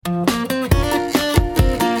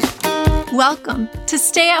Welcome to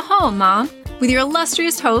Stay at Home, Mom, with your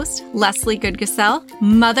illustrious host, Leslie Goodgesell,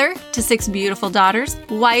 mother to 6 beautiful daughters,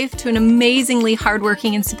 wife to an amazingly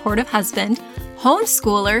hardworking and supportive husband,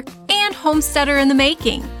 homeschooler, and homesteader in the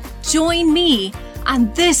making. Join me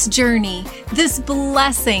on this journey, this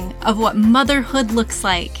blessing of what motherhood looks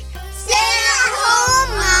like. Stay at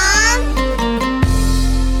home, Mom!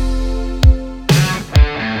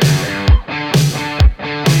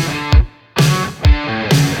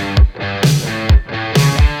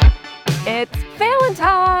 It's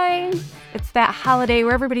Valentine! It's that holiday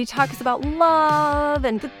where everybody talks about love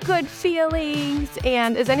and the good feelings.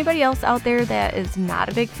 And is anybody else out there that is not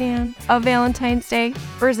a big fan of Valentine's Day?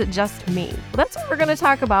 Or is it just me? Well, that's what we're going to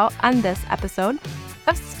talk about on this episode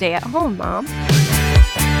of Stay at Home, Mom.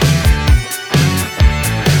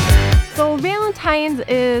 So Valentine's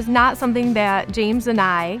is not something that James and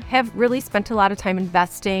I have really spent a lot of time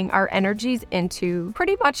investing our energies into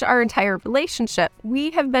pretty much our entire relationship.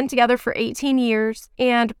 We have been together for 18 years,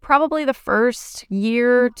 and probably the first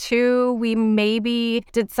year or two, we maybe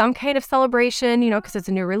did some kind of celebration, because it's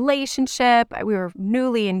a new relationship. We were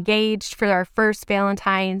newly engaged for our first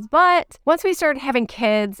Valentine's, but once we started having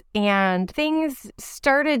kids and things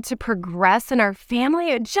started to progress in our family,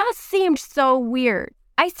 it just seemed so weird.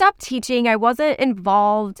 I stopped teaching. I wasn't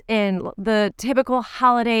involved in the typical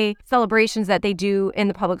holiday celebrations that they do in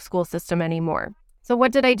the public school system anymore. So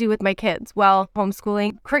what did I do with my kids? Well,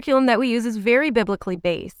 homeschooling curriculum that we use is very biblically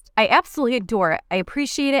based. I absolutely adore it. I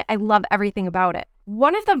appreciate it. I love everything about it.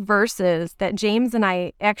 One of the verses that James and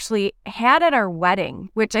I actually had at our wedding,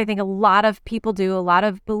 which I think a lot of people do, a lot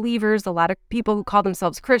of believers, a lot of people who call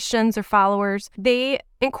themselves Christians or followers, they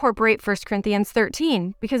incorporate 1 Corinthians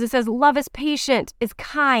 13 because it says, love is patient, is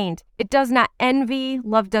kind. It does not envy.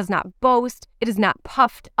 Love does not boast. It is not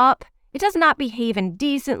puffed up. It does not behave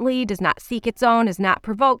indecently, does not seek its own, is not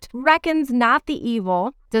provoked, reckons not the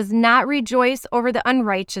evil, does not rejoice over the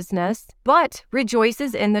unrighteousness, but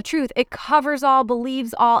rejoices in the truth. It covers all,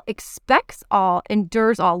 believes all, expects all,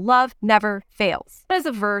 endures all. Love never fails. That is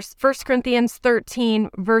a verse, 1 Corinthians 13,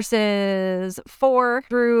 verses 4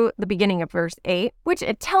 through the beginning of verse 8, which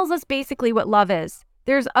it tells us basically what love is.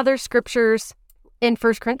 There's other scriptures in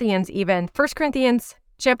 1 Corinthians even. 1 Corinthians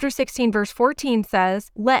chapter 16, verse 14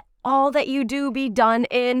 says, let all that you do be done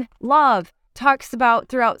in love. Talks about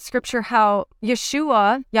throughout scripture how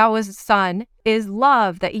Yeshua, Yahweh's son, is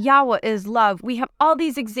love, that Yahweh is love. We have all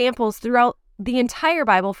these examples throughout the entire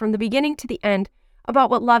Bible from the beginning to the end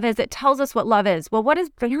about what love is. It tells us what love is. Well, what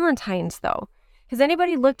is Valentine's though? Has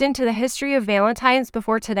anybody looked into the history of Valentine's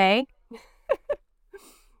before today?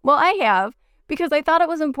 Well, I have, because I thought it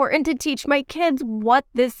was important to teach my kids what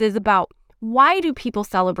this is about. Why do people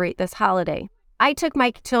celebrate this holiday? I took my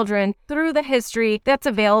children through the history that's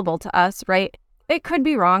available to us, right? It could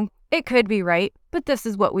be wrong. It could be right. But this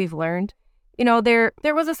is what we've learned. There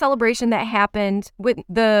was a celebration that happened with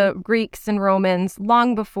the Greeks and Romans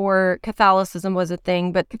long before Catholicism was a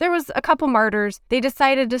thing. But there was a couple martyrs. They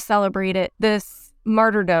decided to celebrate this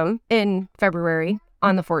martyrdom in February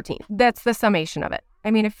on the 14th. That's the summation of it. I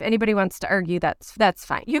mean, if anybody wants to argue, that's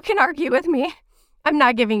fine. You can argue with me. I'm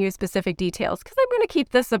not giving you specific details because I'm going to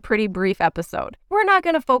keep this a pretty brief episode. We're not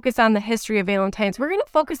going to focus on the history of Valentine's. We're going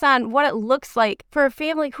to focus on what it looks like for a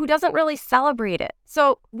family who doesn't really celebrate it.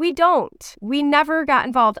 So we never got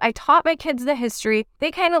involved. I taught my kids the history.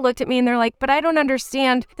 They kind of looked at me and they're like, but I don't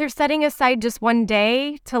understand. They're setting aside just one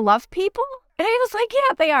day to love people? And I was like,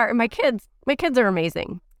 yeah, they are. And my kids are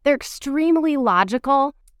amazing. They're extremely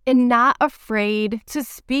logical and not afraid to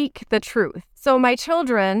speak the truth. So my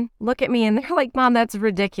children look at me and they're like, Mom, that's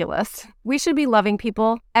ridiculous. We should be loving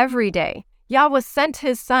people every day. Yahweh sent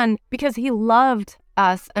his son because he loved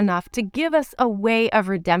us enough to give us a way of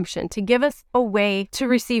redemption, to give us a way to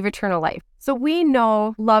receive eternal life. So we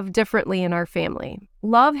know love differently in our family.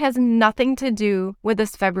 Love has nothing to do with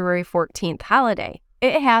this February 14th holiday.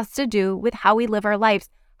 It has to do with how we live our lives,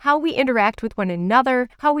 how we interact with one another,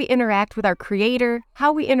 how we interact with our Creator,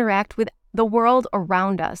 how we interact with the world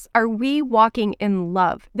around us. Are we walking in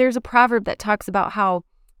love? There's a proverb that talks about how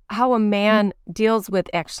a man deals with,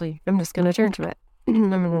 actually, I'm just going to turn to it.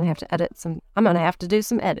 I'm going to have to do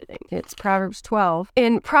some editing. It's Proverbs 12.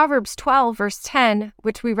 In Proverbs 12, verse 10,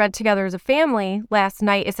 which we read together as a family last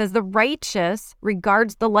night, it says, the righteous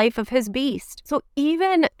regards the life of his beast. So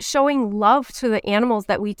even showing love to the animals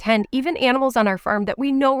that we tend, even animals on our farm that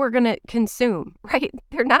we know we're going to consume, right?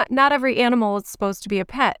 They're not every animal is supposed to be a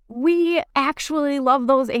pet. We actually love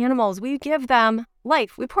those animals. We give them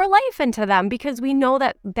life. We pour life into them because we know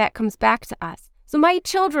that comes back to us. So my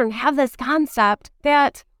children have this concept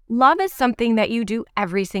that Love is something that you do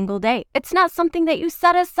every single day. It's not something that you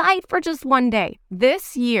set aside for just one day.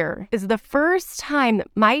 This year is the first time that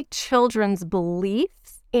my children's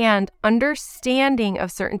beliefs and understanding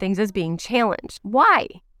of certain things is being challenged. Why?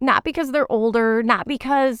 Not because they're older, not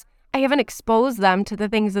because I haven't exposed them to the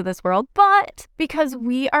things of this world, but because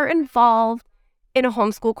we are involved in a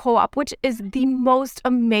homeschool co-op, which is the most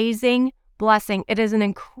amazing blessing. It is an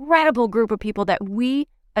incredible group of people that we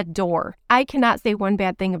adore. I cannot say one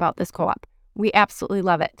bad thing about this co-op. We absolutely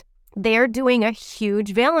love it. They're doing a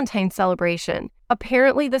huge Valentine's celebration.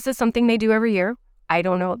 Apparently, this is something they do every year. I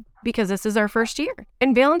don't know, because this is our first year.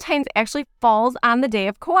 And Valentine's actually falls on the day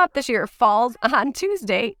of co-op this year. It falls on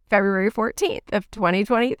Tuesday, February 14th of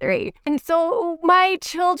 2023. And so my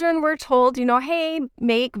children were told, hey,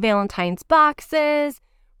 make Valentine's boxes,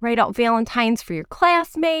 write out Valentines for your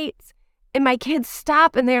classmates. And my kids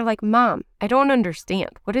stop and they're like, Mom, I don't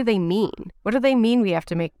understand. What do they mean? What do they mean we have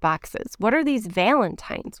to make boxes? What are these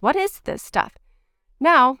Valentines? What is this stuff?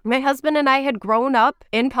 Now, my husband and I had grown up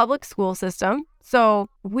in public school system, so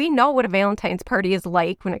we know what a Valentine's party is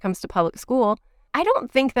like when it comes to public school. I don't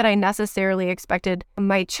think that I necessarily expected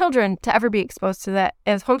my children to ever be exposed to that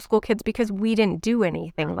as homeschool kids because we didn't do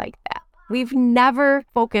anything like that. We've never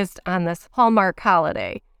focused on this Hallmark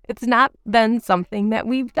holiday. It's not been something that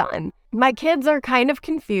we've done. My kids are kind of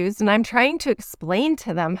confused, and I'm trying to explain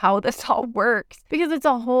to them how this all works because it's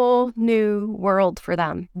a whole new world for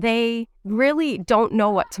them. They really don't know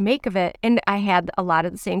what to make of it, and I had a lot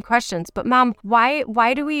of the same questions. But Mom,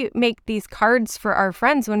 why do we make these cards for our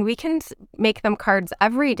friends when we can make them cards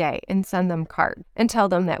every day and send them cards and tell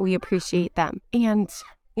them that we appreciate them? And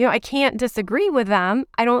I can't disagree with them.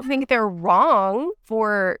 I don't think they're wrong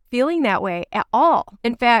for feeling that way at all.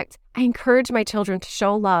 In fact, I encourage my children to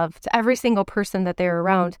show love to every single person that they're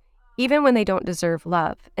around, even when they don't deserve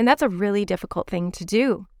love. And that's a really difficult thing to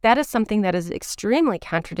do. That is something that is extremely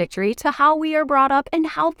contradictory to how we are brought up and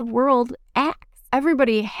how the world acts.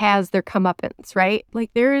 Everybody has their comeuppance, right?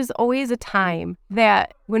 Like there is always a time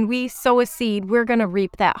that when we sow a seed, we're going to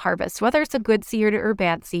reap that harvest. Whether it's a good seed or a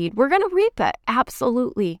bad seed, we're going to reap it.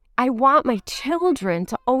 Absolutely. I want my children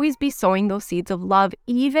to always be sowing those seeds of love,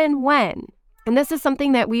 even when. And this is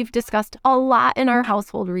something that we've discussed a lot in our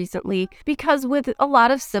household recently because with a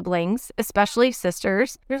lot of siblings, especially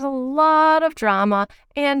sisters, there's a lot of drama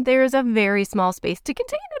and there's a very small space to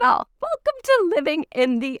contain it all. Welcome to living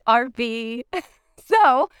in the RV.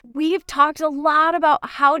 So we've talked a lot about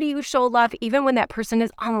how do you show love even when that person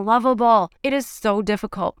is unlovable. It is so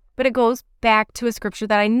difficult, but it goes back to a scripture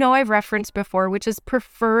that I know I've referenced before, which is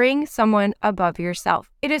preferring someone above yourself.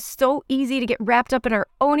 It is so easy to get wrapped up in our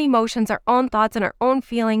own emotions, our own thoughts, and our own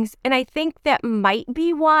feelings. And I think that might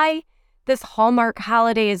be why this Hallmark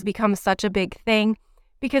holiday has become such a big thing,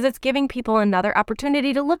 because it's giving people another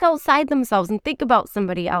opportunity to look outside themselves and think about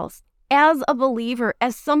somebody else. As a believer,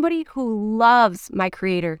 as somebody who loves my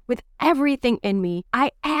Creator with everything in me,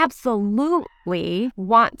 I absolutely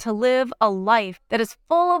want to live a life that is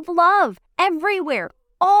full of love everywhere,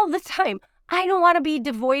 all the time. I don't want to be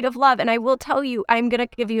devoid of love. And I will tell you, I'm going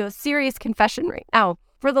to give you a serious confession right now.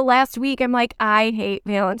 For the last week, I'm like, I hate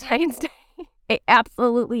Valentine's Day. I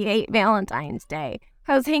absolutely hate Valentine's Day.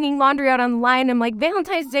 I was hanging laundry out on the line. I'm like,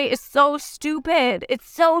 Valentine's Day is so stupid.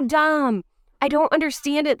 It's so dumb. I don't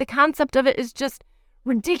understand it. The concept of it is just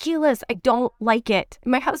ridiculous. I don't like it.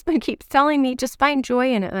 My husband keeps telling me, just find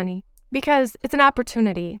joy in it, honey, because it's an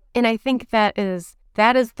opportunity. And I think that is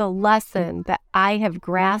the lesson that I have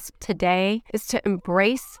grasped today, is to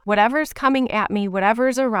embrace whatever's coming at me,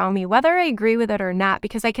 whatever's around me, whether I agree with it or not,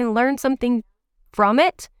 because I can learn something from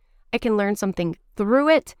it. I can learn something through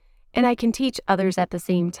it, and I can teach others at the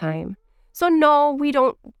same time. So no, we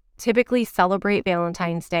don't typically celebrate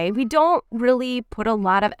Valentine's Day. We don't really put a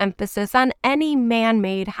lot of emphasis on any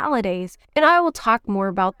man-made holidays. And I will talk more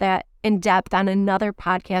about that in depth on another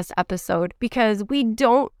podcast episode, because we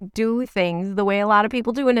don't do things the way a lot of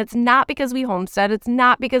people do. And it's not because we homestead. It's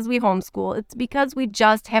not because we homeschool. It's because we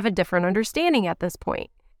just have a different understanding at this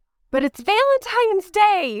point. But it's Valentine's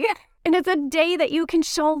Day. And it's a day that you can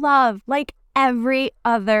show love like every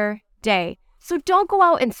other day. So don't go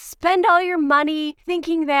out and spend all your money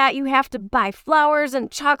thinking that you have to buy flowers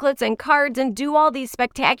and chocolates and cards and do all these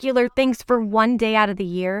spectacular things for one day out of the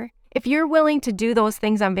year. If you're willing to do those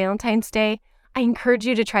things on Valentine's Day, I encourage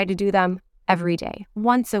you to try to do them every day,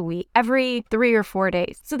 once a week, every 3 or 4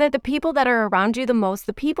 days, so that the people that are around you the most,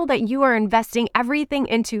 the people that you are investing everything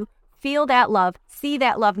into, feel that love, see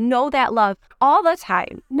that love, know that love all the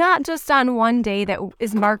time, not just on one day that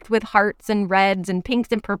is marked with hearts and reds and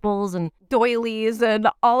pinks and purples and doilies and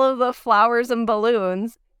all of the flowers and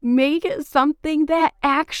balloons. Make it something that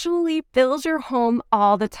actually fills your home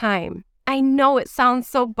all the time. I know it sounds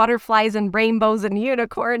so butterflies and rainbows and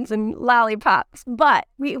unicorns and lollipops, but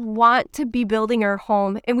we want to be building our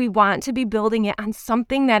home, and we want to be building it on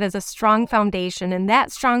something that is a strong foundation, and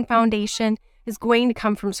that strong foundation is going to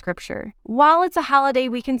come from Scripture. While it's a holiday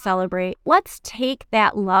we can celebrate, let's take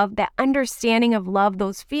that love, that understanding of love,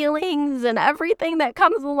 those feelings and everything that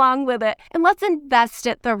comes along with it, and let's invest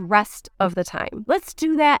it the rest of the time. Let's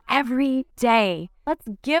do that every day. Let's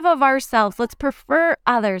give of ourselves. Let's prefer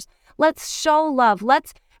others. Let's show love.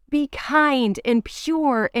 Let's be kind and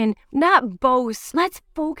pure and not boast. Let's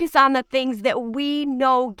focus on the things that we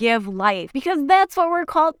know give life, because that's what we're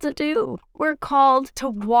called to do. We're called to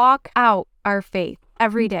walk out our faith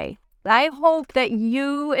every day. I hope that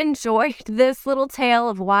you enjoyed this little tale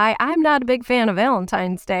of why I'm not a big fan of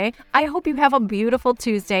Valentine's Day. I hope you have a beautiful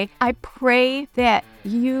Tuesday. I pray that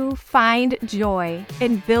you find joy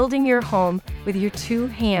in building your home with your two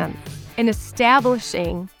hands and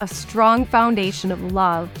establishing a strong foundation of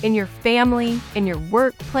love in your family, in your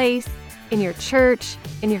workplace, in your church,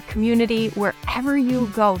 in your community, wherever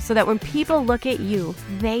you go, so that when people look at you,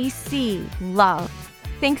 they see love.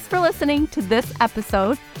 Thanks for listening to this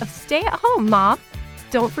episode of Stay at Home, Mom.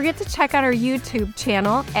 Don't forget to check out our YouTube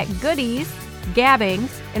channel at Goodies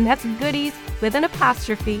Gabbings, and that's Goodies with an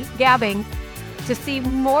apostrophe, Gabbings, to see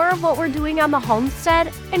more of what we're doing on the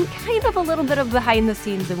homestead and kind of a little bit of behind the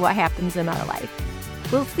scenes of what happens in our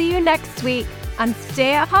life. We'll see you next week on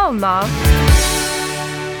Stay at Home, Mom.